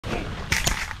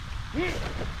Oh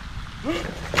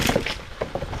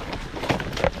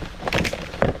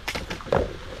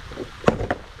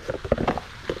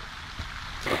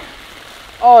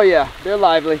yeah, they're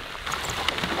lively.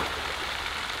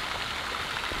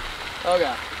 Oh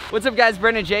god. What's up guys,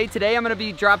 Brendan J. Today I'm gonna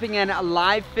be dropping in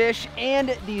live fish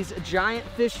and these giant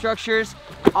fish structures.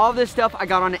 All this stuff I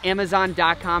got on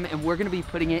Amazon.com and we're gonna be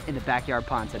putting it in the backyard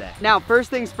pond today. Now, first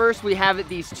things first, we have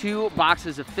these 2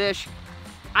 boxes of fish.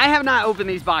 I have not opened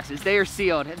these boxes, they are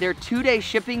sealed. They're 2-day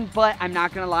shipping, but I'm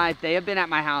not gonna lie, they have been at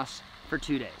my house for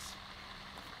 2 days.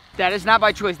 That is not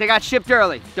by choice, they got shipped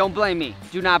early. Don't blame me,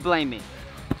 do not blame me.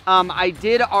 I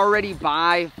did already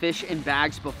buy fish in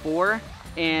bags before,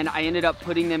 and I ended up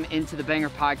putting them into the Banger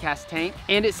Podcast tank,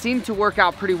 and it seemed to work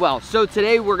out pretty well. So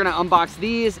today we're gonna unbox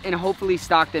these and hopefully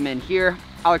stock them in here.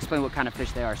 I'll explain what kind of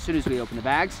fish they are as soon as we open the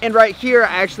bags. And right here,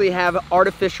 I actually have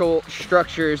artificial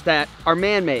structures that are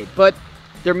man-made, but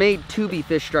they're made to be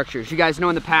fish structures. You guys know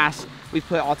in the past, we've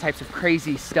put all types of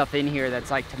crazy stuff in here that's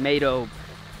like tomato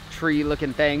tree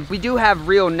looking things. We do have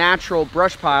real natural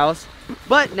brush piles,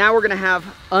 but now we're gonna have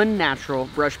unnatural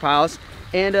brush piles.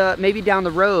 And maybe down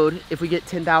the road, if we get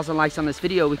 10,000 likes on this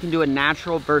video, we can do a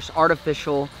natural versus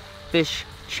artificial fish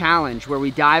challenge where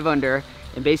we dive under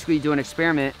and basically do an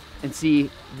experiment and see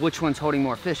which one's holding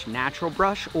more fish, natural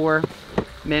brush or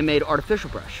man-made artificial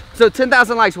brush. So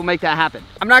 10,000 likes will make that happen.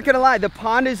 I'm not gonna lie, the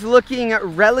pond is looking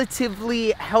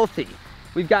relatively healthy.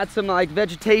 We've got some like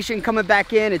vegetation coming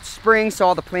back in. It's spring, so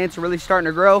all the plants are really starting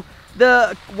to grow.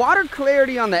 The water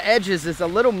clarity on the edges is a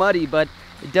little muddy, but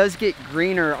it does get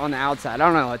greener on the outside. I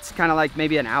don't know, it's kind of like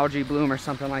maybe an algae bloom or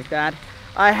something like that.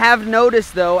 I have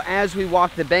noticed though, as we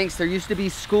walk the banks, there used to be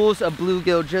schools of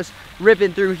bluegill just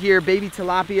ripping through here, baby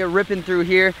tilapia ripping through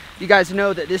here. You guys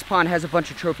know that this pond has a bunch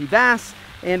of trophy bass,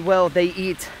 and well, they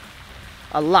eat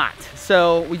a lot.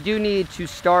 So we do need to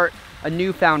start a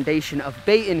new foundation of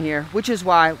bait in here, which is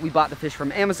why we bought the fish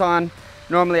from Amazon.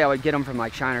 Normally I would get them from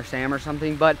like Shine or Sam or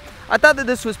something, but I thought that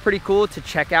this was pretty cool to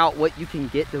check out what you can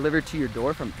get delivered to your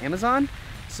door from Amazon.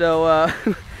 So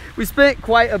we spent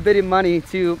quite a bit of money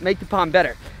to make the pond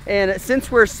better. And since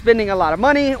we're spending a lot of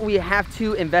money, we have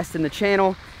to invest in the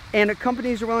channel, and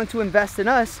companies are willing to invest in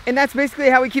us. And that's basically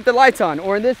how we keep the lights on,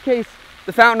 or in this case,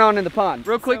 the fountain on in the pond.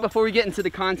 Real quick before we get into the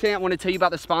content, I want to tell you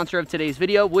about the sponsor of today's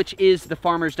video, which is the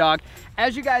Farmer's Dog.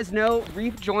 As you guys know,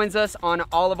 Reef joins us on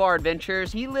all of our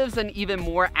adventures. He lives an even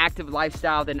more active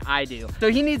lifestyle than I do. So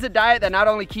he needs a diet that not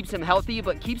only keeps him healthy,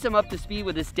 but keeps him up to speed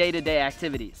with his day-to-day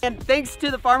activities. And thanks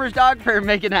to the Farmer's Dog for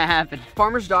making that happen.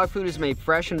 Farmer's Dog food is made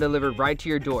fresh and delivered right to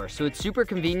your door, so it's super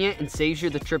convenient and saves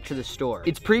you the trip to the store.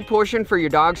 It's pre-portioned for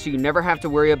your dog, so you never have to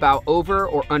worry about over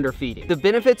or underfeeding. The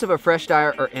benefits of a fresh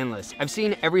diet are endless. I've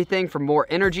seen everything from more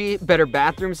energy, better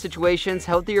bathroom situations,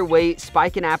 healthier weight,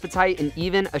 spike in appetite, and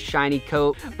even a shiny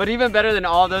coat. But even better than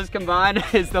all those combined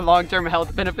is the long-term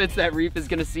health benefits that Reef is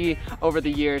gonna see over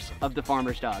the years of the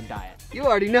Farmer's Dog diet. You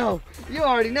already know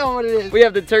what it is. We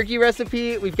have the turkey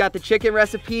recipe, we've got the chicken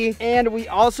recipe, and we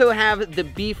also have the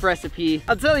beef recipe.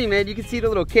 I'll tell you, man, you can see the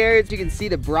little carrots, you can see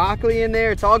the broccoli in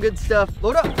there. It's all good stuff.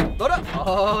 Load up, load up.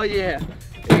 Oh yeah,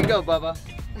 there you go, Bubba.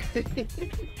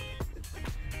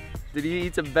 Did he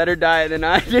eat a better diet than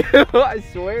I do? I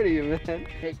swear to you, man.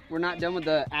 Hey, we're not done with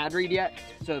the ad read yet,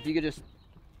 so if you could just,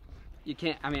 you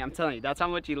can't, I mean, I'm telling you, that's how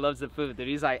much he loves the food, dude.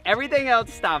 He's like, everything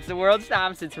else stops, the world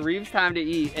stops, it's Reeve's time to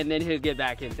eat, and then he'll get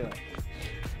back into it.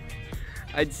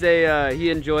 I'd say he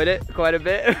enjoyed it quite a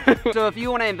bit. So if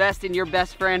you want to invest in your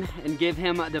best friend and give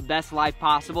him the best life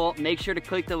possible, make sure to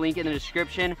click the link in the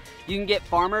description. You can get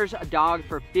Farmer's Dog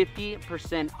for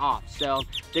 50% off. So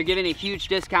they're giving a huge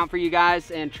discount for you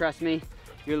guys, and trust me,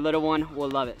 your little one will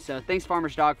love it. So thanks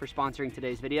Farmer's Dog for sponsoring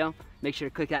today's video. Make sure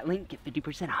to click that link, get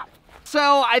 50% off.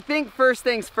 So I think first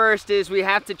things first is we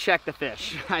have to check the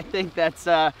fish. I think that's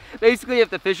basically if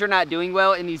the fish are not doing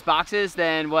well in these boxes,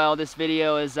 then well, this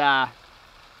video is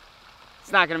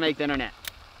it's not gonna make the internet.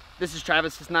 This is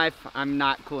Travis's knife. I'm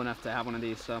not cool enough to have one of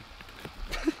these, so.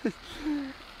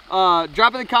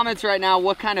 Drop in the comments right now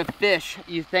what kind of fish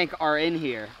you think are in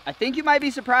here. I think you might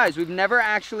be surprised. We've never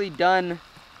actually done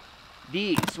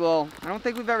these. Well, I don't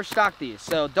think we've ever stocked these.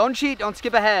 So don't cheat, don't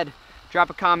skip ahead. Drop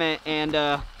a comment and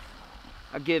I'll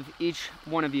give each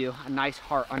one of you a nice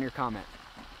heart on your comment.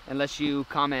 Unless you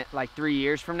comment like 3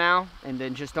 years from now, and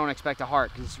then just don't expect a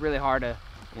heart, because it's really hard to,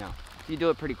 you know, if you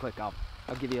do it pretty quick, I'll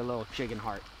give you a little chicken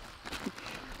heart.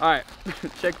 All right,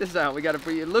 check this out. We got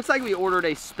it looks like we ordered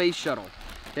a space shuttle.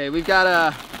 Okay, we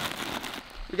got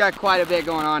quite a bit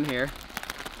going on here.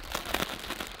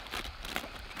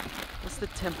 What's the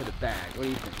temp of the bag? What do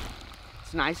you think?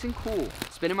 It's nice and cool.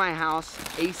 It's been in my house,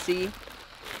 AC,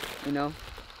 you know,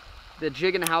 the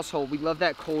Jiggin household, we love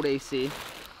that cold AC.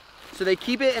 So they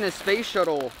keep it in a space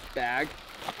shuttle bag.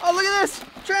 Oh, look at this,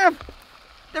 Trev.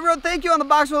 They wrote thank you on the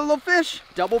box with a little fish.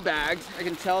 Double bags, I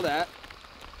can tell that.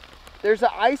 There's an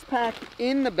ice pack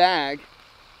in the bag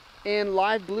and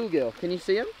live bluegill. Can you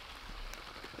see him?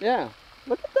 Yeah,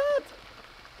 look at that.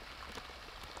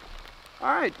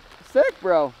 All right, sick,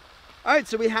 bro. All right,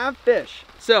 so we have fish.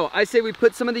 So I say we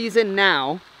put some of these in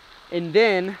now, and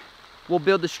then we'll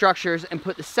build the structures and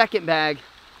put the second bag,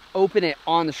 open it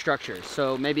on the structures.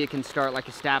 So maybe it can start like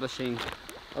establishing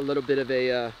a little bit of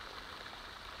a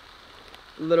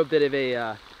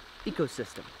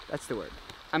ecosystem. That's the word.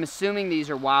 I'm assuming these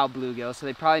are wild bluegill, so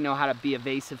they probably know how to be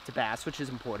evasive to bass, which is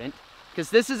important, because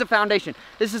this is a foundation.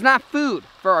 This is not food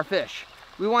for our fish.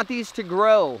 We want these to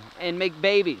grow and make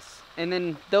babies, and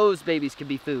then those babies could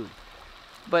be food.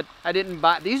 But I didn't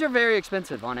buy, these are very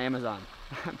expensive on Amazon.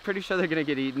 I'm pretty sure they're gonna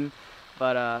get eaten,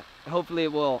 but hopefully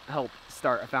it will help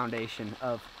start a foundation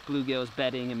of bluegills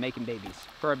bedding and making babies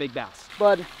for our big bass.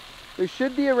 But there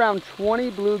should be around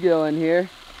 20 bluegill in here,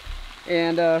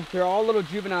 and they're all little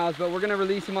juveniles, but we're gonna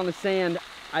release them on the sand.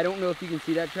 I don't know if you can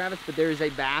see that, Travis, but there is a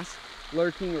bass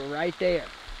lurking right there.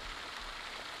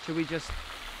 Should we just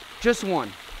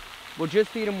one? We'll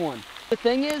just feed them one. The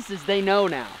thing is they know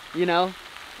now, you know?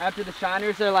 After the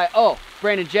shiners, they're like, oh,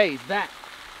 Brandon J is back.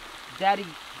 Daddy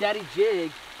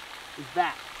Jig is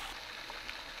back.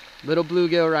 Little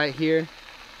bluegill right here.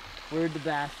 Where'd the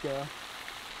bass go?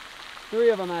 3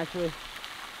 of them, actually.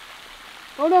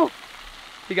 Oh no!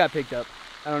 He got picked up.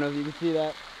 I don't know if you can see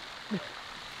that.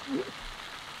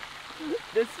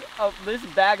 This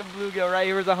bag of bluegill right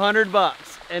here was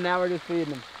 $100, and now we're just feeding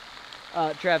them.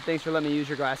 Trav, thanks for letting me use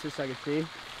your glasses so I can see.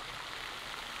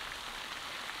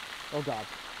 Oh God.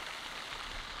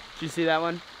 Did you see that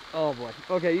one? Oh boy.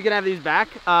 Okay, you can have these back.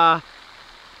 I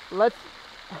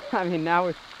mean,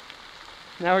 now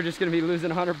we're just gonna be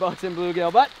losing $100 in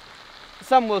bluegill, but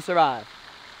some will survive.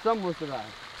 Some will survive.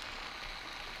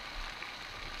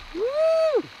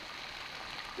 Woo!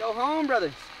 Go home,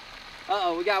 brothers.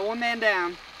 Uh-oh, we got one man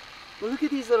down. Well, look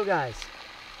at these little guys.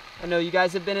 I know you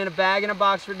guys have been in a bag and a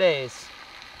box for days.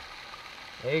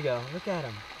 There you go, look at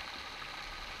them.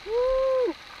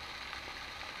 Woo!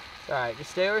 It's all right,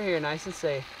 just stay over here, nice and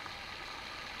safe.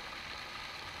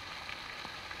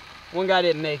 One guy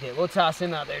didn't make it. We'll toss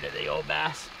him out there to the old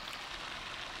bass.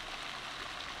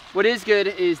 What is good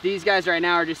is these guys right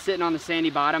now are just sitting on the sandy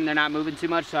bottom. They're not moving too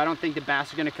much, so I don't think the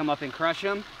bass are gonna come up and crush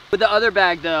them. With the other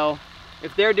bag though,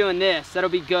 if they're doing this, that'll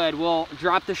be good. We'll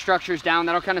drop the structures down.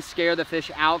 That'll kind of scare the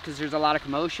fish out because there's a lot of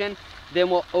commotion. Then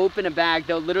we'll open a bag.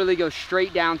 They'll literally go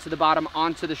straight down to the bottom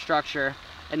onto the structure,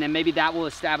 and then maybe that will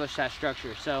establish that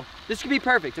structure. So this could be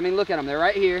perfect. I mean, look at them. They're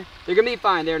right here. They're gonna be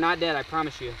fine. They're not dead, I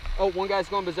promise you. Oh, one guy's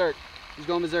going berserk. He's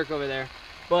going berserk over there.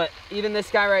 But even this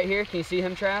guy right here, can you see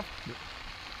him, Trav?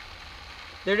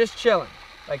 They're just chilling.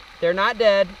 Like, they're not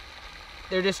dead.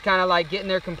 They're just kind of like getting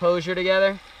their composure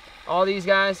together. All these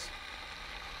guys.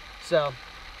 So,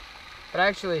 but I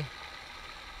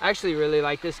actually really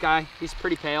like this guy. He's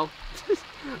pretty pale.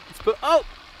 Oh!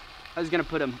 I was gonna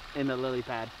put him in the lily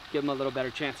pad. Give him a little better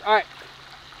chance. All right,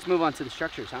 let's move on to the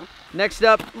structures, huh? Next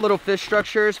up, little fish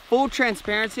structures. Full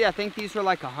transparency, I think these were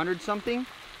like 100 something.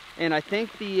 And I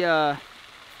think the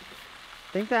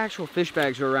actual fish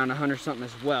bags were around 100 something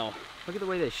as well. Look at the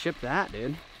way they shipped that,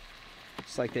 dude.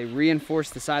 It's like they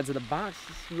reinforced the sides of the box.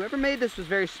 Whoever made this was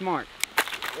very smart.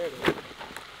 There it is.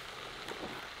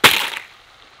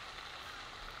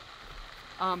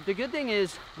 The good thing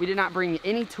is we did not bring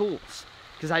any tools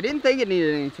because I didn't think it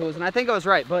needed any tools, and I think I was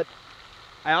right, but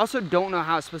I also don't know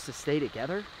how it's supposed to stay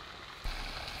together.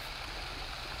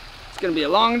 It's gonna be a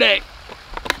long day.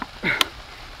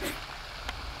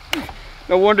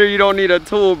 No wonder you don't need a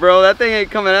tool, bro. That thing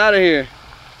ain't coming out of here.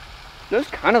 Those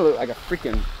kind of look like a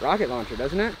freaking rocket launcher,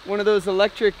 doesn't it? One of those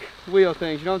electric wheel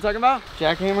things, you know what I'm talking about?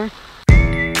 Jackhammer.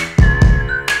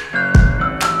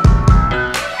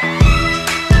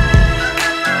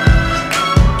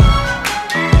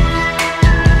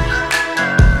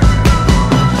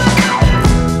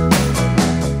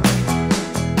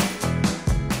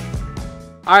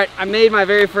 All right, I made my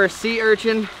very first sea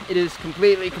urchin. It is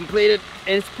completely completed,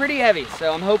 and it's pretty heavy,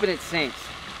 so I'm hoping it sinks.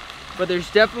 But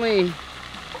there's definitely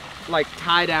like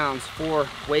tie downs for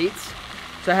weights,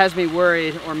 so it has me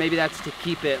worried, or maybe that's to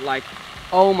keep it like,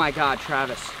 oh my God,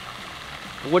 Travis,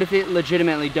 what if it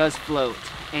legitimately does float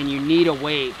and you need a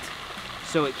weight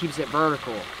so it keeps it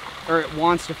vertical, or it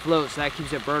wants to float so that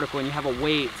keeps it vertical and you have a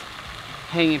weight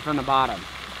hanging from the bottom?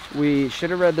 We should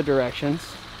have read the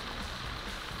directions.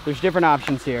 There's different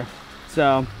options here.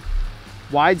 So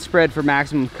widespread for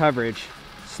maximum coverage.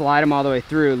 slide them all the way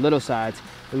through, little sides.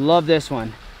 I love this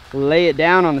one. Lay it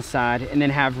down on the side and then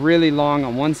have really long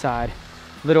on one side,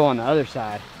 little on the other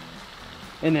side.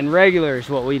 And then regular is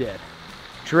what we did.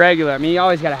 It's regular. I mean, you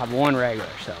always gotta have one regular,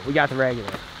 so we got the regular.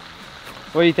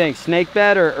 What do you think, snake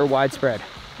bed or widespread?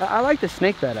 I like the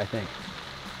snake bed, I think.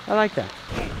 I like that.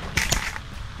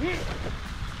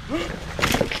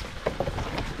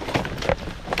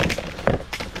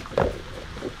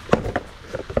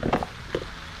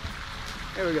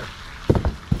 There we go.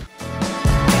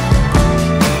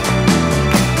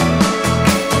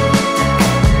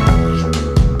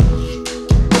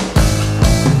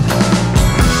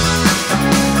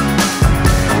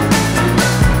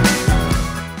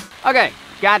 Okay,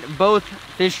 got both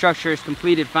fish structures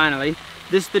completed finally.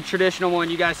 This is the traditional one.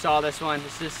 You guys saw this one.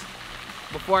 This is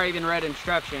before I even read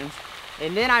instructions.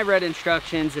 And then I read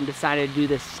instructions and decided to do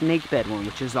this snake bed one,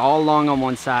 which is all long on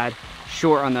one side,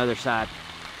 short on the other side,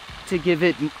 to give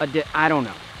it I don't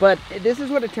know. But this is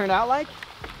what it turned out like.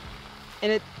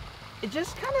 And it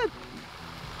just kind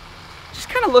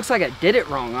of looks like I did it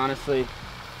wrong, honestly.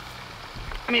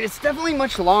 I mean, it's definitely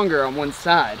much longer on one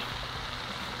side.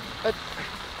 But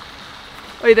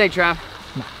what do you think, Trav?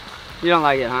 No. You don't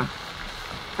like it, huh?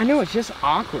 I know, it's just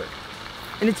awkward.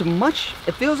 And it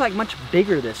feels like much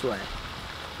bigger this way.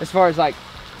 As far as like,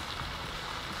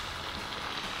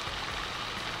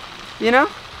 you know?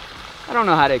 I don't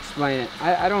know how to explain it.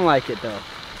 I don't like it though.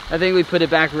 I think we put it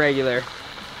back regular.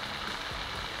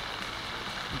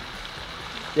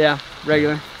 Yeah,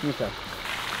 regular. Okay.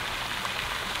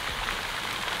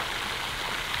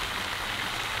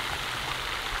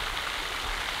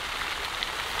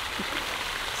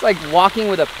 It's like walking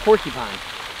with a porcupine.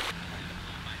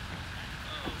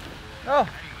 Oh,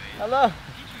 hello.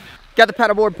 Got the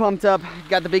paddleboard pumped up.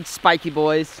 Got the big spiky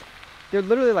boys. They're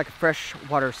literally like a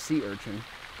freshwater sea urchin.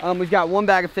 We've got one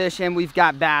bag of fish and we've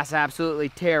got bass absolutely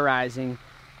terrorizing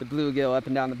the bluegill up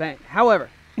and down the bank. However,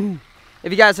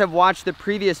 if you guys have watched the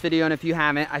previous video, and if you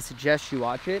haven't, I suggest you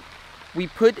watch it. We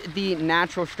put the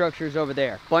natural structures over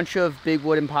there. Bunch of big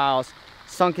wooden piles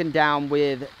sunken down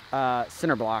with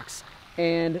cinder blocks.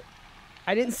 And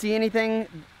I didn't see anything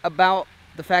about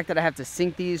the fact that I have to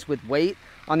sink these with weight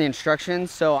on the instructions.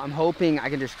 So I'm hoping I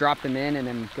can just drop them in and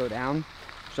then go down.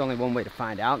 There's only one way to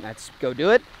find out, and that's go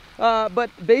do it. But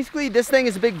basically this thing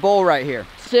is a big bowl right here.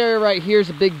 This area right here is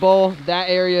a big bowl. That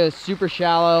area is super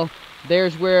shallow.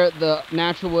 There's where the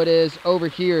natural wood is. Over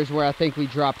here is where I think we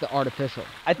drop the artificial.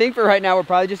 I think for right now, we're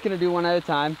probably just gonna do one at a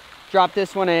time. Drop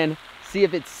this one in, see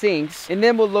if it sinks, and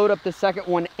then we'll load up the second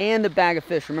one and the bag of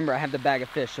fish. Remember, I have the bag of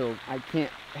fish, so I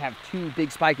can't have two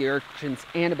big spiky urchins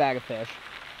and a bag of fish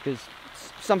because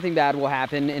something bad will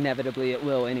happen. Inevitably, it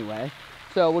will anyway.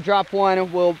 So we'll drop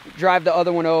one, we'll drive the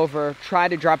other one over, try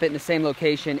to drop it in the same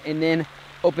location, and then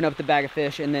open up the bag of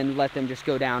fish and then let them just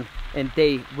go down and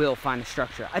they will find the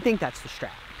structure. I think that's the strat.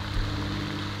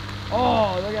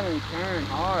 Oh, look at them turn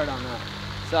hard on that.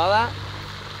 Saw that?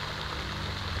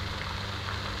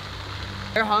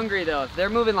 They're hungry though. If they're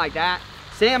moving like that,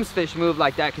 Sam's fish move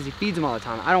like that because he feeds them all the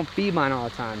time. I don't feed mine all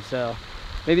the time, so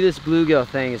maybe this bluegill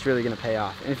thing is really gonna pay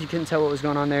off. And if you couldn't tell what was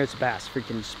going on there, it's a bass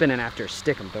freaking spinning after a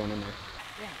stick I'm throwing in there.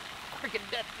 Yeah,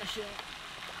 freaking death fishing.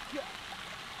 Yeah.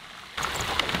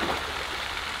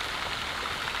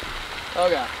 Oh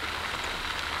god.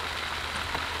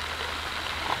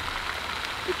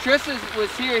 If Tristan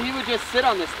was here, he would just sit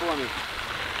on this for me.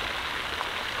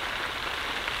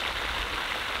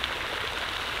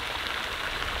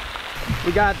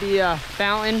 We got the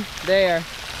fountain there.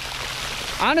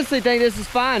 Honestly think this is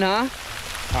fine, huh?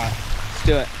 All right, let's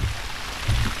do it.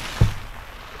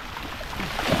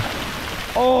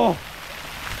 Oh,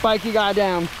 spiky guy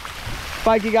down.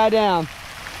 Spiky guy down.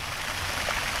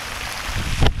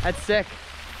 That's sick.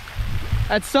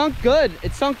 That sunk good.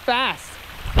 It sunk fast.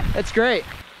 That's great.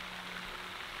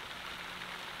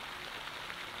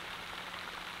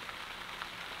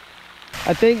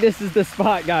 I think this is the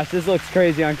spot. Gosh, this looks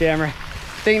crazy on camera.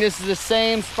 I think this is the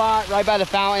same spot right by the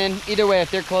fountain. Either way, if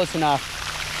they're close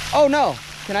enough. Oh no,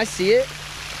 can I see it?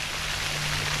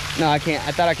 No, I can't.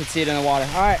 I thought I could see it in the water.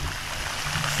 All right,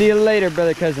 see you later,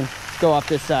 brother cousin. Let's go off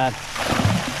this side.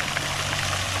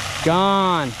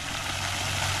 Gone.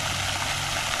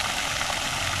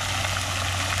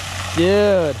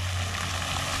 Dude.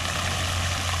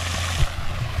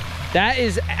 That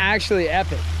is actually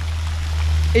epic.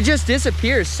 It just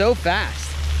disappears so fast.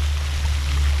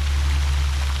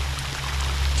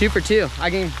 2 for 2.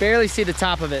 I can barely see the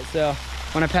top of it, so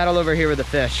when I paddle over here with the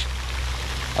fish,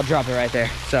 I'll drop it right there.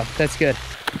 So that's good.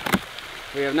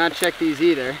 We have not checked these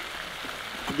either.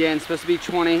 Again, it's supposed to be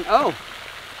 20. Oh!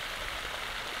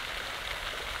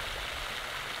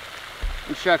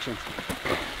 Instructions.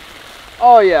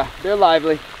 Oh yeah, they're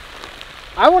lively.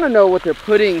 I want to know what they're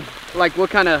putting, like what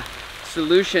kind of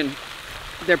solution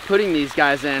they're putting these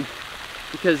guys in,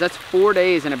 because that's 4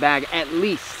 days in a bag at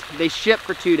least. They ship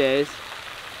for 2 days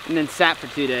and then sat for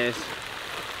 2 days.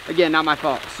 Again, not my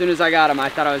fault. As soon as I got them, I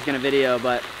thought I was gonna video,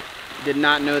 but did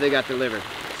not know they got delivered.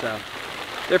 So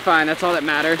they're fine, that's all that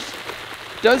matters.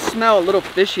 It does smell a little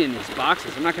fishy in these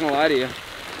boxes, I'm not gonna lie to you.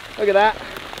 Look at that.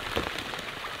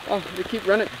 Oh, they keep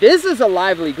running. This is a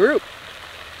lively group.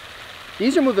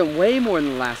 These are moving way more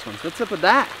than the last ones. What's up with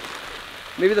that?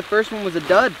 Maybe the first one was a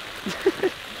dud.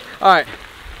 All right,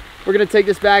 we're gonna take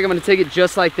this bag. I'm gonna take it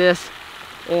just like this.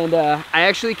 And I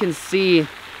actually can see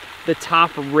the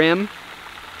top rim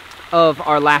of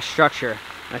our last structure.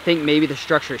 I think maybe the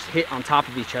structures hit on top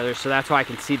of each other, so that's why I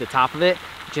can see the top of it,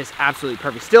 which is absolutely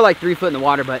perfect. Still like 3 foot in the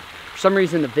water, but for some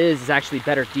reason the viz is actually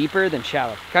better deeper than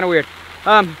shallow. Kind of weird.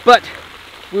 But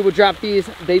we will drop these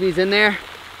babies in there.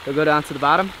 They'll go down to the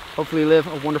bottom, hopefully live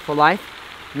a wonderful life,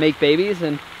 make babies,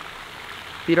 and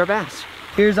feed our bass.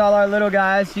 Here's all our little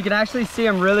guys. You can actually see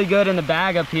them really good in the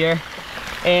bag up here.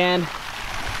 And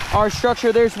our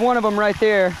structure, there's one of them right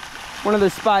there, one of the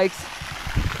spikes.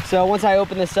 So once I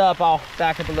open this up, I'll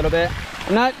back up a little bit.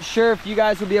 I'm not sure if you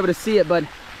guys will be able to see it, but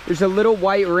there's a little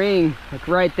white ring like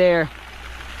right there.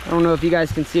 I don't know if you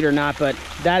guys can see it or not, but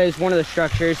that is one of the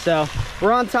structures. So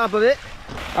we're on top of it.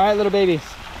 All right, little babies,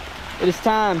 it is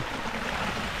time.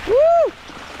 Woo!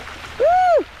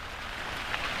 Woo!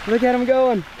 Look at them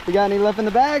going. We got any left in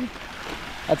the bag?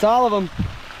 That's all of them.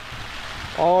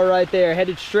 All right there,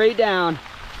 headed straight down.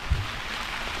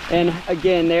 And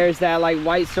again, there's that like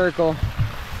white circle,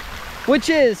 which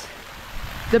is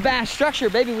the bass structure,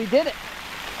 baby. We did it.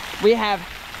 We have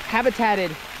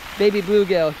habitated baby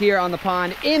bluegill here on the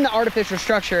pond in the artificial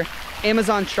structure,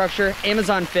 Amazon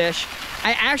fish.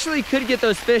 I actually could get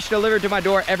those fish delivered to my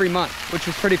door every month, which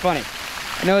was pretty funny.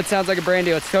 I know it sounds like a brand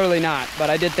deal, it's totally not, but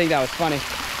I did think that was funny.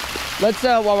 Let's,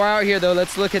 while we're out here though,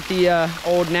 let's look at the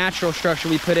old natural structure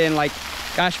we put in like,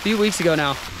 gosh, a few weeks ago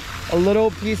now. A little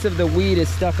piece of the weed is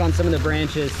stuck on some of the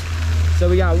branches. So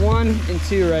we got 1 and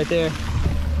 2 right there.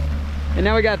 And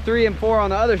now we got 3 and 4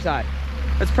 on the other side.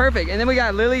 That's perfect. And then we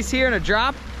got lilies here and a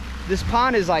drop. This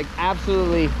pond is like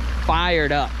absolutely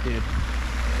fired up, dude.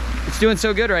 It's doing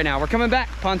so good right now. We're coming back,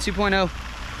 pond 2.0.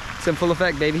 It's in full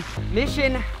effect, baby.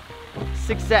 Mission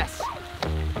success.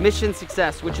 Mission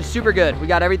success, which is super good. We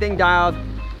got everything dialed.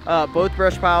 Both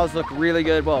brush piles look really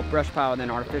good. Well, brush pile and then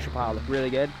artificial pile look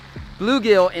really good.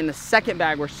 Bluegill in the second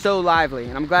bag were so lively,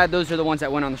 and I'm glad those are the ones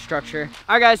that went on the structure.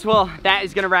 All right, guys, well, that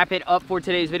is gonna wrap it up for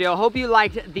today's video. Hope you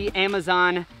liked the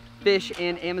Amazon fish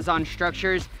and Amazon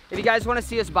structures. If you guys wanna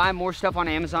see us buy more stuff on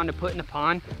Amazon to put in the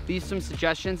pond, leave some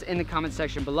suggestions in the comment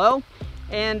section below.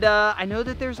 And I know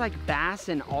that there's like bass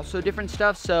and also different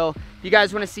stuff, so if you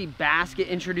guys wanna see bass get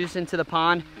introduced into the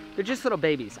pond, they're just little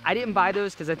babies. I didn't buy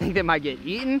those because I think they might get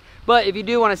eaten, but if you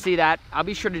do wanna see that, I'll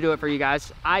be sure to do it for you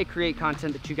guys. I create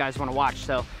content that you guys wanna watch,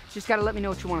 so just gotta let me know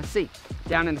what you wanna see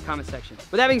down in the comment section.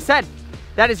 With that being said,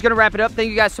 that is gonna wrap it up. Thank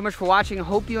you guys so much for watching. I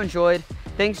hope you enjoyed.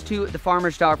 Thanks to the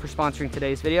Farmer's Dog for sponsoring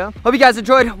today's video. Hope you guys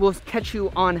enjoyed. We'll catch you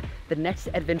on the next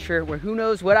adventure where who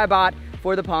knows what I bought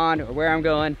for the pond or where I'm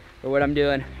going or what I'm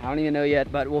doing. I don't even know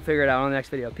yet, but we'll figure it out on the next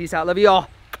video. Peace out, love you all.